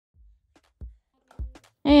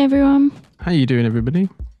Hey everyone. How you doing, everybody?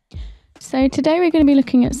 So today we're going to be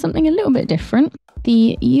looking at something a little bit different.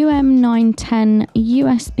 The UM-910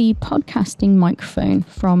 USB podcasting microphone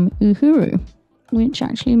from Uhuru, which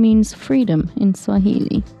actually means freedom in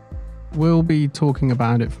Swahili. We'll be talking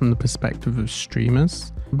about it from the perspective of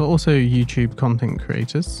streamers, but also YouTube content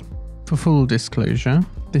creators. For full disclosure,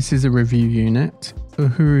 this is a review unit.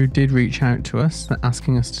 Uhuru did reach out to us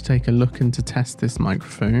asking us to take a look and to test this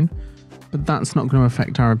microphone, but that's not going to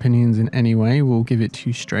affect our opinions in any way. We'll give it to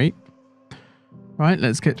you straight. Right,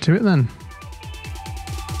 let's get to it then.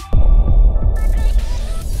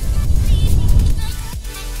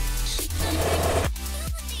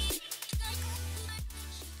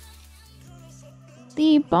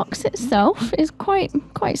 The box itself is quite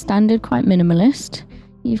standard, quite minimalist.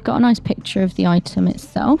 You've got a nice picture of the item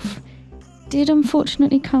itself. Did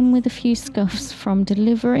unfortunately come with a few scuffs from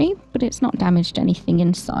delivery, but it's not damaged anything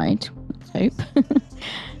inside, let's hope.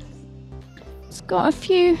 It's got a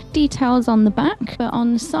few details on the back, but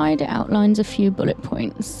on the side it outlines a few bullet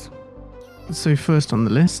points. So first on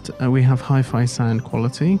the list, we have hi-fi sound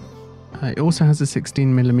quality. It also has a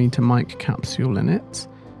 16mm mic capsule in it.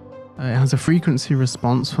 It has a frequency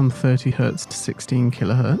response from 30 Hz to 16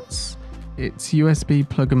 kHz. It's USB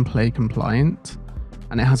plug and play compliant,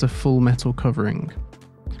 and it has a full metal covering.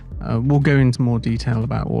 We'll go into more detail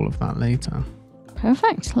about all of that later.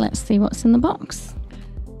 Perfect. Let's see what's in the box.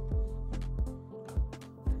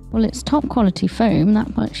 Well, it's top quality foam,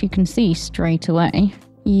 that much you can see straight away.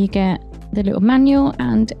 You get the little manual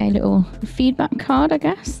and a little feedback card, I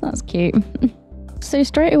guess. That's cute. So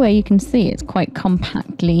straight away you can see it's quite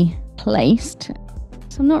compactly placed.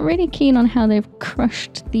 So I'm not really keen on how they've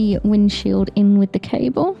crushed the windshield in with the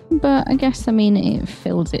cable, but I guess, it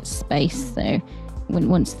fills its space, so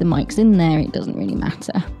once the mic's in there, it doesn't really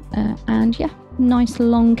matter. And yeah, nice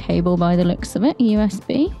long cable by the looks of it,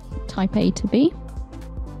 USB, type A to B.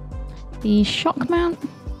 The shock mount,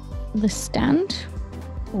 the stand,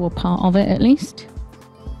 or part of it at least,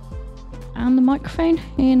 and the microphone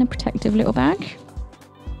in a protective little bag.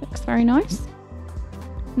 Looks very nice.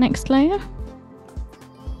 Next layer.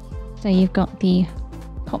 So you've got the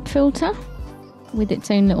pop filter with its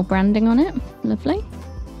own little branding on it. Lovely.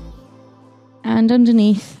 And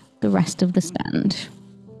underneath, the rest of the stand.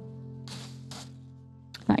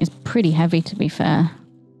 That is pretty heavy, to be fair.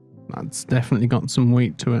 That's definitely got some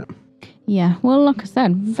weight to it. Yeah, well, like I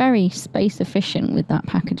said, very space efficient with that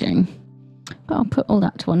packaging. But I'll put all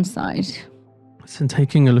that to one side. So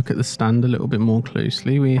taking a look at the stand a little bit more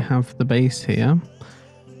closely, we have the base here.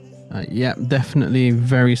 Yeah, definitely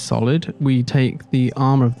very solid. We take the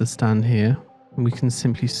arm of the stand here and we can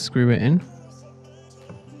simply screw it in.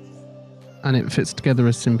 And it fits together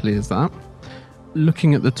as simply as that.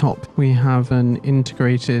 Looking at the top, we have an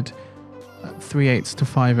integrated 3/8 to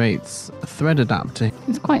 5/8 thread adapter.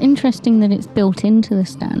 It's quite interesting that it's built into the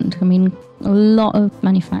stand. A lot of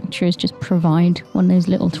manufacturers just provide one of those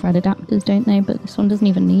little thread adapters, don't they? But this one doesn't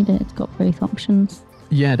even need it. It's got both options.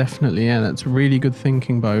 Yeah, definitely. Yeah, that's really good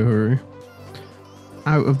thinking by Uhuru.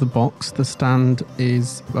 Out of the box, the stand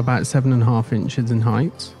is about 7.5 inches in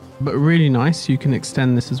height, but really nice. You can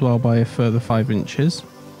extend this as well by a further 5 inches.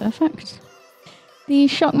 Perfect. The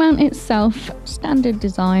shock mount itself, standard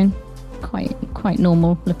design, quite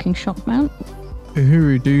normal looking shock mount.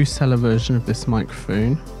 Uhuru do sell a version of this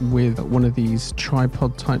microphone with one of these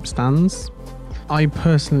tripod type stands. I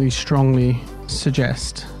personally strongly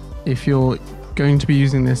suggest, if you're going to be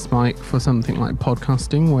using this mic for something like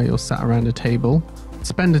podcasting where you're sat around a table,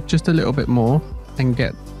 spend just a little bit more and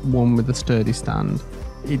get one with a sturdy stand.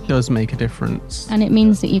 It does make a difference. And it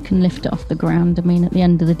means that you can lift it off the ground. At the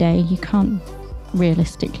end of the day, you can't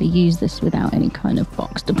realistically use this without any kind of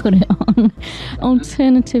box to put it on.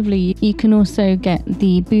 Alternatively, you can also get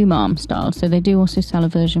the boom arm style, so they do also sell a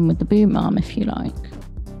version with the boom arm if you like.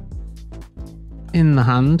 In the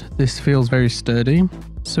hand, this feels very sturdy,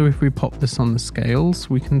 so if we pop this on the scales,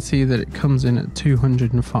 we can see that it comes in at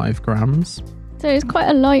 205 grams. So it's quite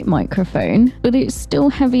a light microphone, but it's still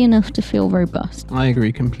heavy enough to feel robust. I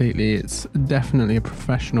agree completely. It's definitely a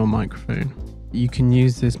professional microphone. You can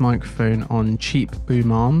use this microphone on cheap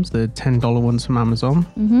boom arms, the $10 ones from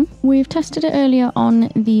Amazon. We've tested it earlier on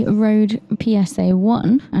the Rode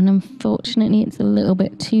PSA-1, and unfortunately it's a little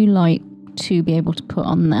bit too light to be able to put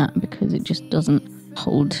on that because it just doesn't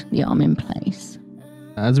hold the arm in place.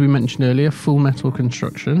 As we mentioned earlier, full metal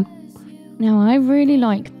construction. Now, I really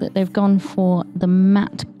like that they've gone for the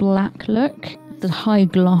matte black look. The high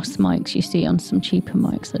gloss mics you see on some cheaper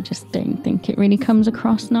mics, I just don't think it really comes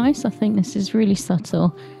across nice. I think this is really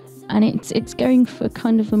subtle and it's going for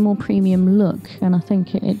kind of a more premium look, and I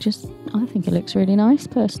think it looks really nice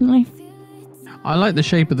personally. I like the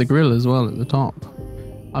shape of the grill as well at the top.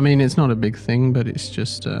 I mean, it's not a big thing, but it's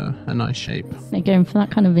just a nice shape. They're going for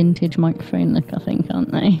that kind of vintage microphone look, I think,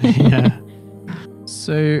 aren't they? Yeah.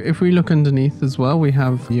 So if we look underneath as well, we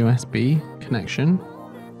have USB connection.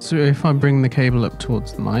 So if I bring the cable up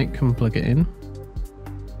towards the mic and plug it in,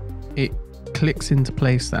 it clicks into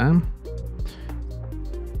place there.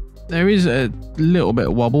 There is a little bit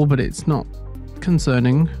of wobble, but it's not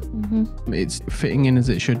concerning. It's fitting in as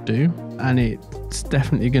it should do, and it's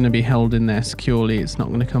definitely going to be held in there securely. It's not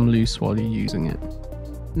going to come loose while you're using it.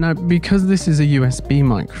 Now, because this is a USB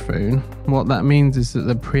microphone, what that means is that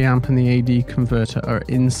the preamp and the AD converter are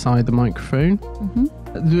inside the microphone.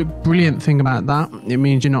 The brilliant thing about that, it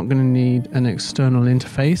means you're not going to need an external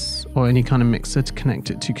interface or any kind of mixer to connect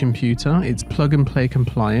it to computer. It's plug and play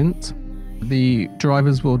compliant. The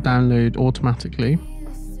drivers will download automatically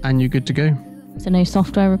and you're good to go. So no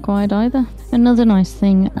software required either. Another nice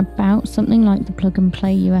thing about something like the plug and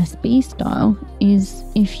play USB style is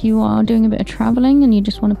if you are doing a bit of traveling and you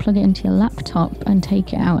just want to plug it into your laptop and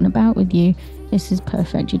take it out and about with you, this is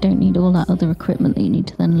perfect. You don't need all that other equipment that you need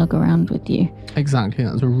to then lug around with you. Exactly,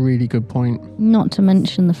 that's a really good point. Not to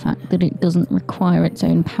mention the fact that it doesn't require its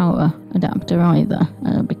own power adapter either,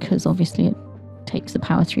 because obviously it takes the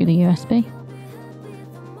power through the USB.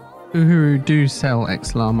 Uhuru do sell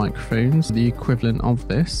XLR microphones, the equivalent of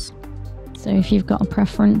this. So if you've got a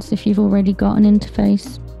preference, if you've already got an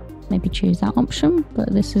interface, maybe choose that option,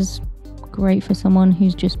 but this is great for someone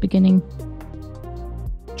who's just beginning.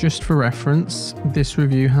 Just for reference, this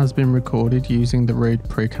review has been recorded using the Rode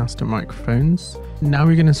Procaster microphones. Now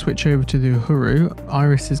we're going to switch over to the Uhuru.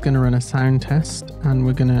 Iris is going to run a sound test and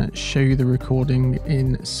we're going to show you the recording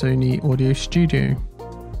in Sony Audio Studio.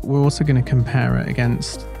 We're also going to compare it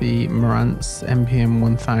against the Marantz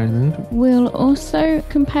MPM-1000. We'll also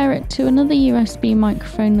compare it to another USB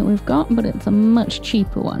microphone that we've got, but it's a much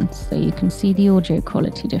cheaper one, so you can see the audio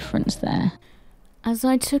quality difference there. As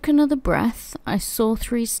I took another breath, I saw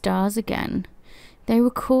 3 stars again. They were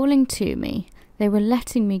calling to me. They were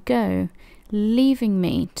letting me go, leaving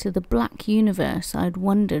me to the black universe I'd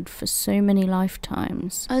wandered for so many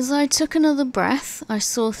lifetimes. As I took another breath, I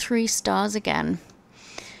saw 3 stars again.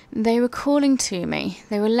 They were calling to me.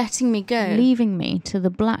 They were letting me go, leaving me to the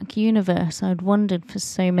black universe I'd wandered for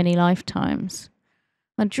so many lifetimes.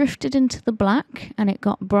 I drifted into the black and it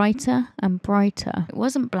got brighter and brighter. It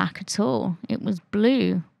wasn't black at all. It was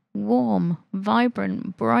blue, warm,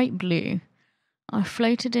 vibrant, bright blue. I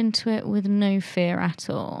floated into it with no fear at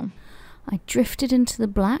all. I drifted into the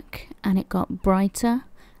black and it got brighter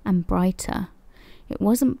and brighter. It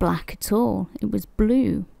wasn't black at all. It was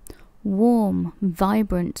blue, warm,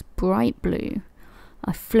 vibrant, bright blue.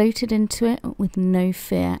 I floated into it with no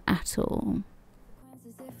fear at all.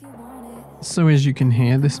 So as you can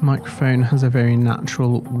hear, this microphone has a very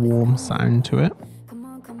natural, warm sound to it.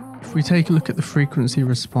 If we take a look at the frequency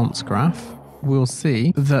response graph, we'll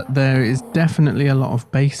see that there is definitely a lot of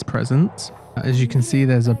bass present. As you can see,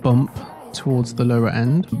 there's a bump towards the lower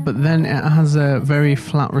end, but then it has a very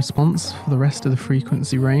flat response for the rest of the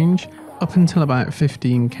frequency range, up until about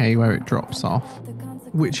 15k where it drops off,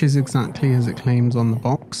 which is exactly as it claims on the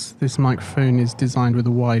box. This microphone is designed with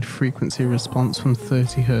a wide frequency response from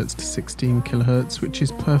 30Hz to 16 kHz, which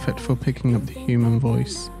is perfect for picking up the human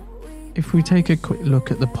voice. If we take a quick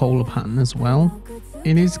look at the polar pattern as well,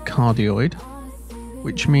 it is cardioid,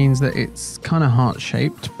 which means that it's kind of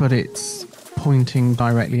heart-shaped, but it's pointing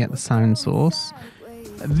directly at the sound source.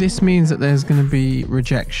 This means that there's going to be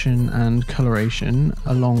rejection and coloration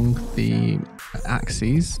along the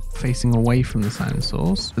axes facing away from the sound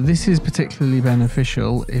source. This is particularly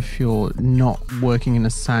beneficial if you're not working in a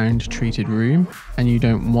sound treated room and you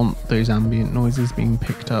don't want those ambient noises being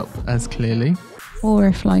picked up as clearly. Or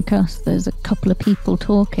if, like us, there's a couple of people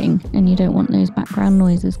talking and you don't want those background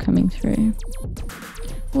noises coming through.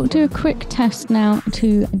 We'll do a quick test now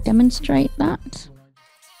to demonstrate that.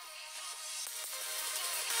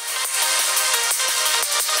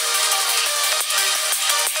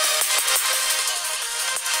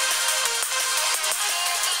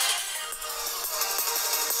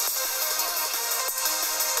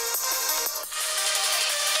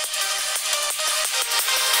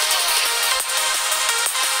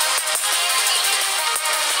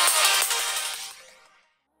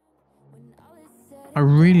 I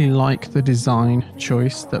really like the design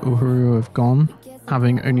choice that Uhuru have gone,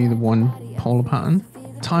 having only the one polar pattern.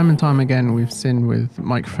 Time and time again we've seen with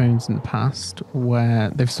microphones in the past where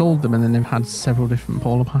they've sold them and then they've had several different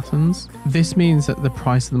polar patterns. This means that the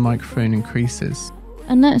price of the microphone increases.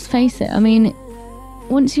 And let's face it, I mean,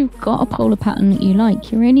 once you've got a polar pattern that you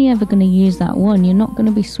like, you're only ever going to use that one. You're not going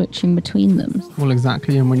to be switching between them. Well,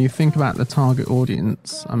 exactly. And when you think about the target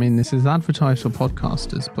audience, I mean, this is advertised for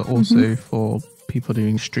podcasters, but also for people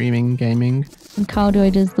doing streaming, gaming. And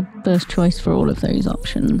cardioid is the first choice for all of those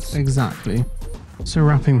options. Exactly. So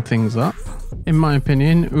wrapping things up, in my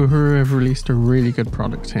opinion, Uhuru have released a really good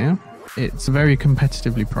product here. It's very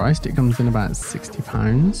competitively priced. It comes in about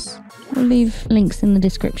 £60. We'll leave links in the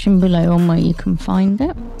description below on where you can find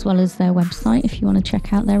it, as well as their website if you want to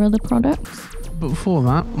check out their other products. But before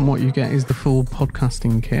that, what you get is the full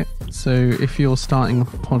podcasting kit. So if you're starting a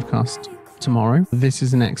podcast tomorrow, this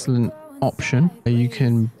is an excellent option. You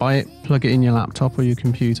can buy it, plug it in your laptop or your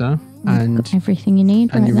computer, and got everything you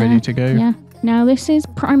need, and right you're there. ready to go. Yeah. Now, this is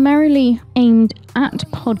primarily aimed at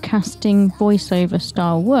podcasting voiceover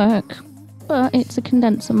style work, but it's a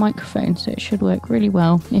condenser microphone, so it should work really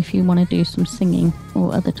well if you want to do some singing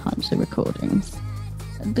or other types of recordings.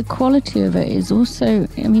 The quality of it is also,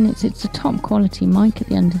 I mean, it's a top quality mic at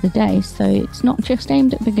the end of the day, so it's not just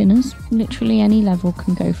aimed at beginners. Literally any level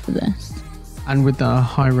can go for this. And with the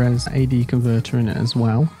high-res AD converter in it as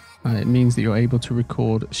well, it means that you're able to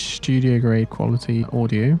record studio-grade quality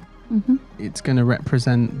audio. It's going to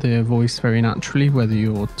represent the voice very naturally, whether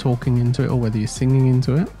you're talking into it or whether you're singing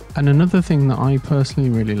into it. And another thing that I personally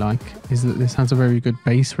really like is that this has a very good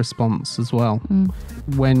bass response as well.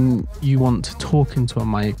 When you want to talk into a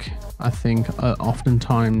mic, I think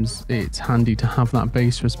oftentimes it's handy to have that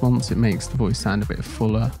bass response. It makes the voice sound a bit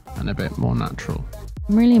fuller and a bit more natural.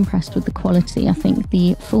 I'm really impressed with the quality. I think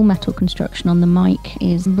the full metal construction on the mic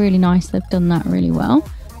is really nice. They've done that really well,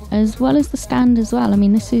 as well as the stand as well. I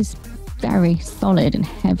mean, this is very solid and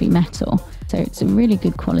heavy metal, so it's a really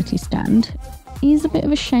good quality stand. It is a bit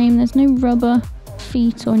of a shame there's no rubber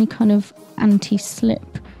feet or any kind of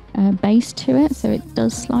anti-slip base to it, so it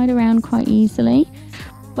does slide around quite easily.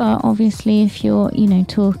 But obviously, if you're,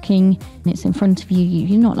 talking and it's in front of you,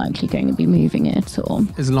 you're not likely going to be moving it at all.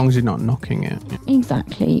 As long as you're not knocking it.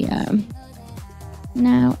 Exactly.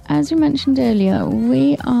 Now, as we mentioned earlier,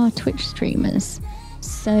 we are Twitch streamers,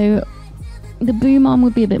 so the boom arm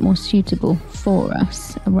would be a bit more suitable for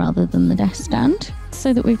us rather than the desk stand,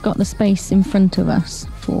 so that we've got the space in front of us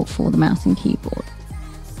for the mouse and keyboard.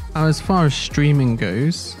 As far as streaming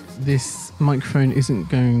goes, this microphone isn't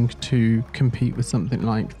going to compete with something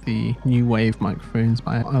like the new wave microphones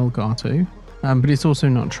by Elgato, but it's also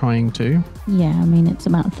not trying to. Yeah, I mean, it's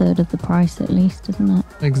about a third of the price at least, isn't it?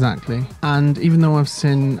 Exactly. And even though I've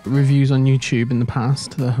seen reviews on YouTube in the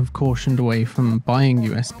past that have cautioned away from buying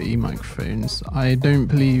USB microphones, I don't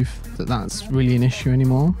believe that that's really an issue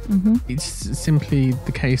anymore. It's simply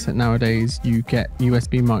the case that nowadays you get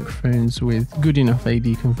USB microphones with good enough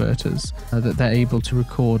AD converters that they're able to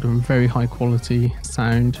record a very high quality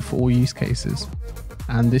sound for all use cases.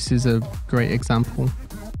 And this is a great example.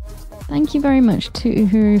 Thank you very much to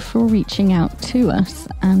Uhuru for reaching out to us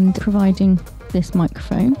and providing this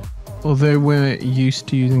microphone. Although we're used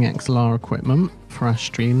to using XLR equipment for our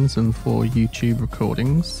streams and for YouTube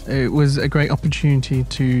recordings, it was a great opportunity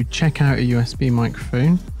to check out a USB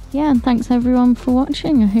microphone. Yeah, and thanks everyone for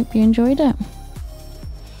watching. I hope you enjoyed it.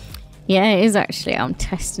 Yeah, it is actually. I'm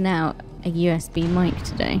testing out a USB mic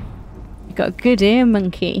today. You've got a good ear,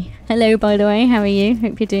 monkey. Hello, by the way. How are you?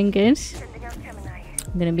 Hope you're doing good.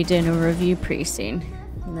 I'm going to be doing a review pretty soon,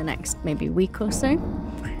 in the next maybe week or so.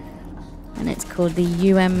 And it's called the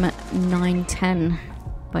UM-910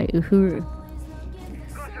 by Uhuru.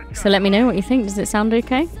 So let me know what you think. Does it sound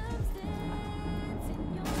okay?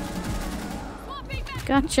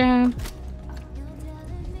 Gotcha.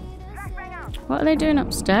 What are they doing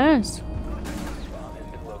upstairs?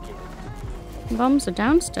 Bombs are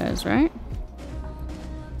downstairs, right?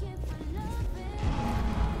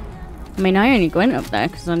 I mean, I only went up there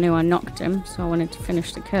because I knew I knocked him, so I wanted to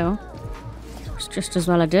finish the kill. It's just as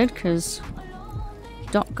well I did, because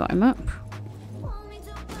Doc got him up.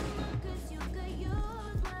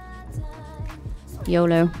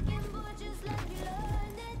 YOLO.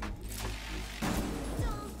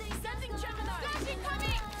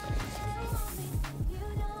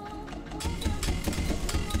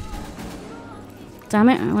 Damn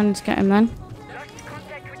it, I wanted to get him then.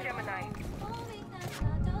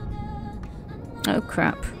 Oh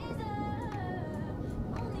crap.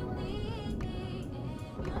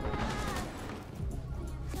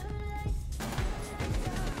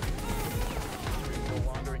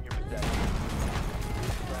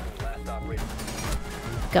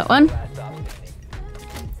 Got one.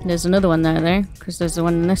 There's another one there though, because there's the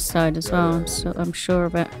one on this side as well, so I'm sure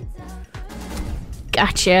of it.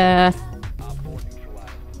 Gotcha!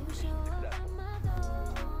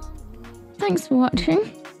 thanks for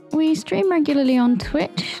watching. We stream regularly on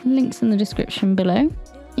Twitch, links in the description below.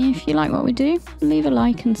 If you like what we do, leave a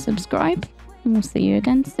like and subscribe, and we'll see you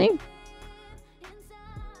again soon.